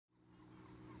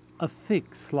A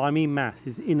thick, slimy mass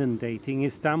is inundating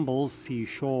Istanbul's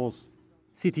seashores.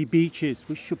 City beaches,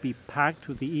 which should be packed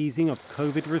with the easing of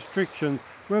COVID restrictions,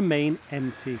 remain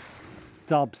empty.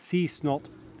 Dubbed sea snot,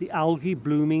 the algae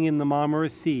blooming in the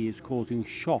Marmara Sea is causing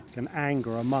shock and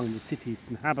anger among the city's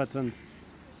inhabitants.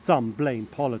 Some blame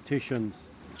politicians.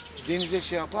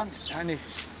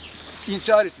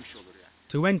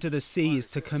 To enter the sea is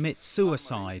to commit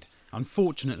suicide.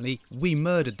 Unfortunately, we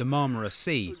murdered the Marmara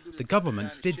Sea. The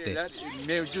governments did this.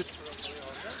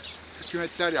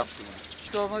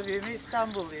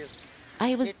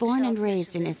 I was born and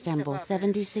raised in Istanbul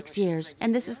 76 years,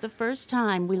 and this is the first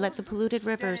time we let the polluted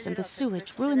rivers and the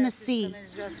sewage ruin the sea.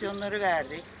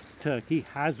 Turkey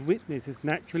has witnessed its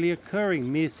naturally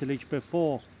occurring mucilage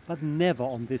before, but never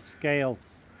on this scale.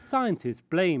 Scientists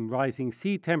blame rising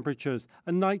sea temperatures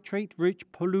and nitrate-rich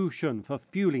pollution for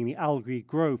fueling the algae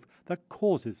growth that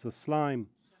causes the slime.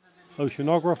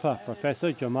 Oceanographer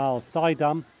Professor Cemal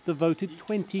Saydam devoted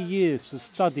 20 years to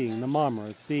studying the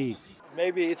Marmara Sea.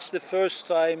 Maybe it's the first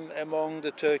time among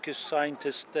the Turkish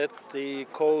scientists that the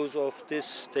cause of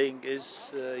this thing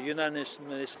is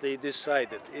unanimously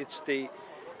decided. It's the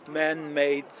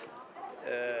man-made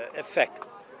effect.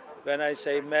 When I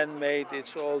say man-made,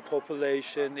 it's all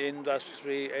population,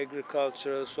 industry,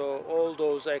 agriculture, so all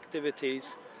those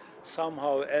activities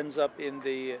somehow ends up in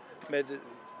the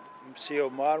Sea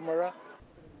of Marmara.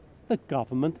 The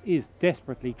government is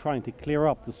desperately trying to clear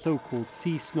up the so-called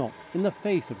sea snot in the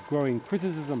face of growing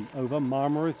criticism over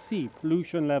Marmara Sea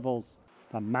pollution levels.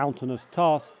 The mountainous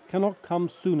task cannot come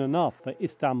soon enough for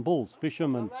Istanbul's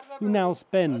fishermen, who now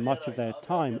spend much of their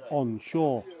time on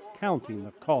shore, counting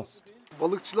the cost.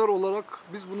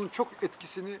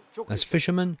 As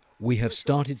fishermen, we have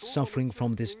started suffering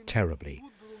from this terribly.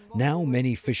 Now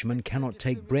many fishermen cannot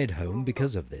take bread home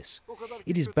because of this.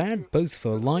 It is bad both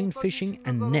for line fishing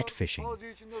and net fishing.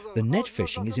 The net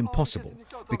fishing is impossible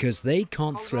because they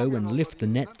can't throw and lift the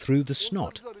net through the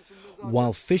snot.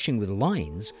 While fishing with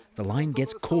lines, the line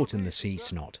gets caught in the sea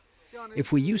snot.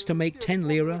 If we used to make 10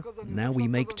 lira, now we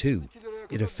make 2.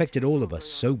 It affected all of us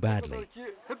so badly.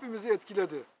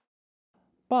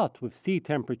 But with sea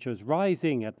temperatures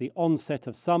rising at the onset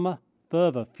of summer,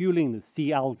 further fueling the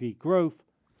sea algae growth,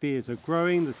 fears are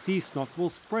growing the sea snot will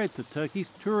spread to Turkey's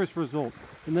tourist resorts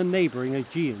in the neighbouring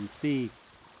Aegean Sea.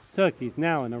 Turkey is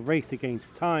now in a race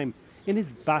against time in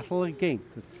its battle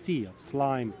against the sea of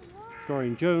slime.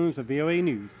 Dorian Jones of VOA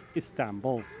News,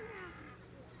 Istanbul.